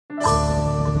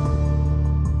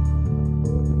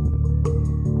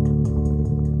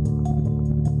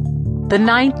The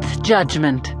Ninth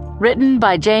Judgement, written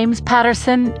by James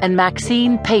Patterson and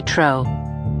Maxine Petro,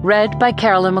 read by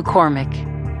Carolyn McCormick.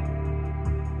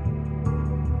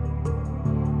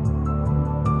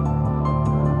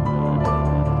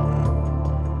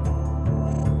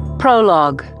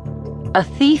 Prologue: A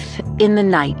Thief in the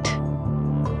Night.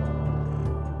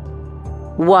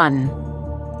 1.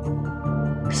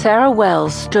 Sarah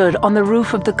Wells stood on the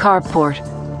roof of the carport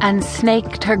and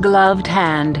snaked her gloved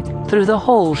hand through the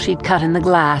hole she'd cut in the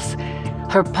glass.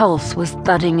 Her pulse was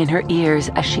thudding in her ears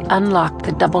as she unlocked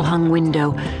the double-hung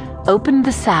window, opened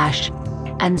the sash,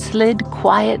 and slid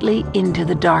quietly into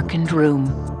the darkened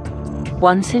room.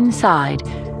 Once inside,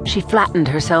 she flattened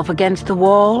herself against the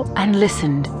wall and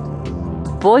listened.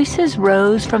 Voices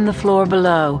rose from the floor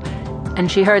below, and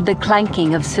she heard the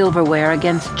clanking of silverware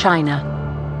against china.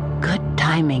 Good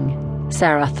timing,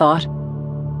 Sarah thought.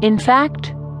 In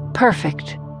fact,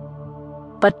 perfect.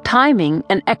 But timing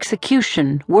and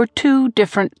execution were two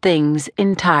different things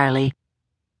entirely.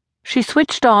 She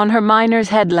switched on her miner's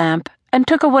headlamp and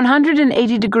took a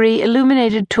 180-degree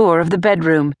illuminated tour of the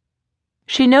bedroom.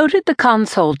 She noted the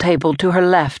console table to her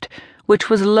left, which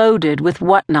was loaded with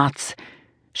whatnots.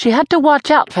 She had to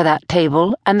watch out for that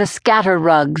table and the scatter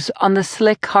rugs on the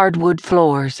slick hardwood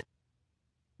floors.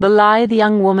 The lithe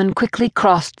young woman quickly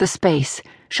crossed the space,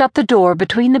 shut the door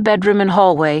between the bedroom and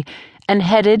hallway, and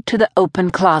headed to the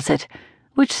open closet,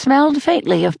 which smelled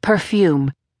faintly of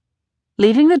perfume.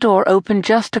 Leaving the door open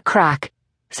just a crack,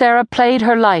 Sarah played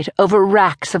her light over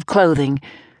racks of clothing.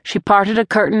 She parted a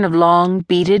curtain of long,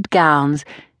 beaded gowns,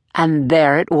 and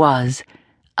there it was,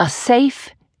 a safe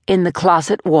in the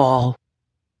closet wall.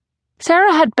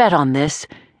 Sarah had bet on this.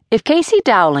 If Casey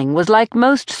Dowling was like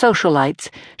most socialites,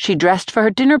 she dressed for her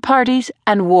dinner parties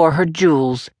and wore her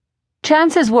jewels.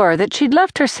 Chances were that she'd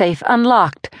left her safe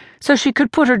unlocked, so she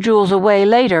could put her jewels away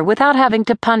later without having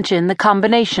to punch in the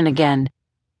combination again.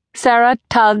 Sarah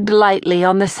tugged lightly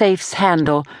on the safe's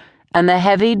handle, and the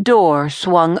heavy door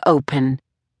swung open.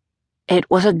 It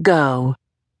was a go.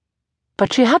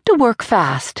 But she had to work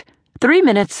fast. 3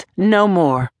 minutes, no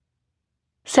more.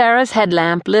 Sarah's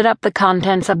headlamp lit up the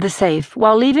contents of the safe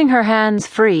while leaving her hands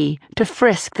free to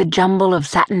frisk the jumble of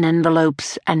satin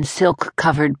envelopes and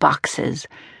silk-covered boxes.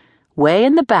 Way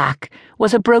in the back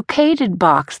was a brocaded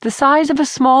box the size of a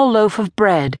small loaf of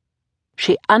bread.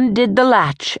 She undid the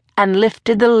latch and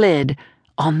lifted the lid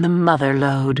on the mother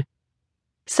lode.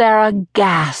 Sarah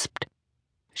gasped.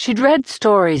 She'd read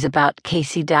stories about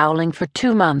Casey Dowling for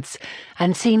 2 months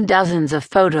and seen dozens of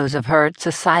photos of her at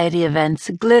society events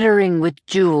glittering with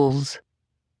jewels.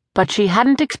 But she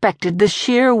hadn't expected the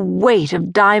sheer weight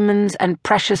of diamonds and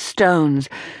precious stones,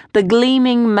 the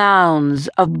gleaming mounds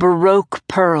of Baroque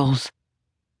pearls.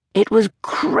 It was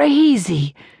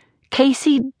crazy.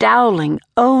 Casey Dowling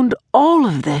owned all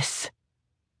of this.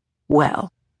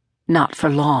 Well, not for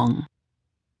long.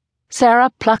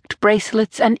 Sarah plucked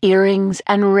bracelets and earrings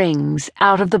and rings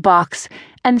out of the box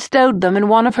and stowed them in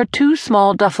one of her 2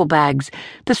 small duffel bags,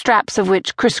 the straps of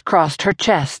which crisscrossed her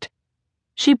chest.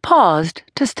 She paused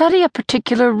to study a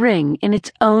particular ring in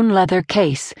its own leather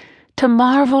case, to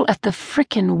marvel at the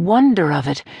frickin' wonder of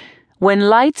it, when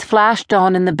lights flashed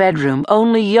on in the bedroom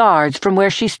only yards from where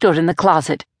she stood in the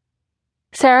closet.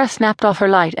 Sarah snapped off her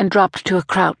light and dropped to a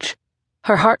crouch,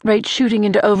 her heart rate shooting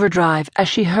into overdrive as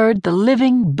she heard the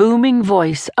living, booming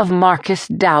voice of Marcus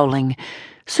Dowling,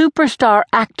 superstar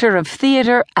actor of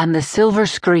theater and the silver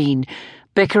screen,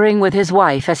 bickering with his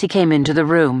wife as he came into the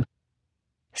room.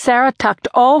 Sarah tucked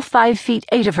all 5 feet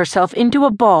 8 of herself into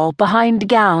a ball behind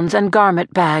gowns and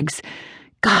garment bags.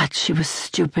 God, she was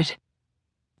stupid.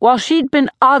 While she'd been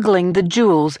ogling the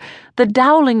jewels, the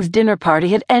Dowlings' dinner party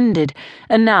had ended,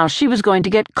 and now she was going to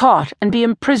get caught and be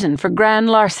imprisoned for grand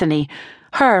larceny.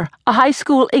 Her, a high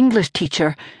school English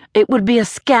teacher. It would be a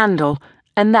scandal,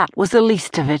 and that was the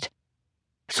least of it.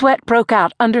 Sweat broke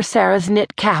out under Sarah's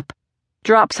knit cap.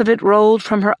 Drops of it rolled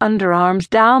from her underarms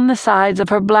down the sides of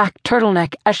her black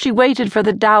turtleneck as she waited for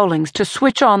the Dowlings to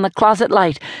switch on the closet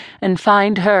light and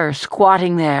find her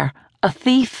squatting there, a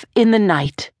thief in the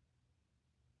night.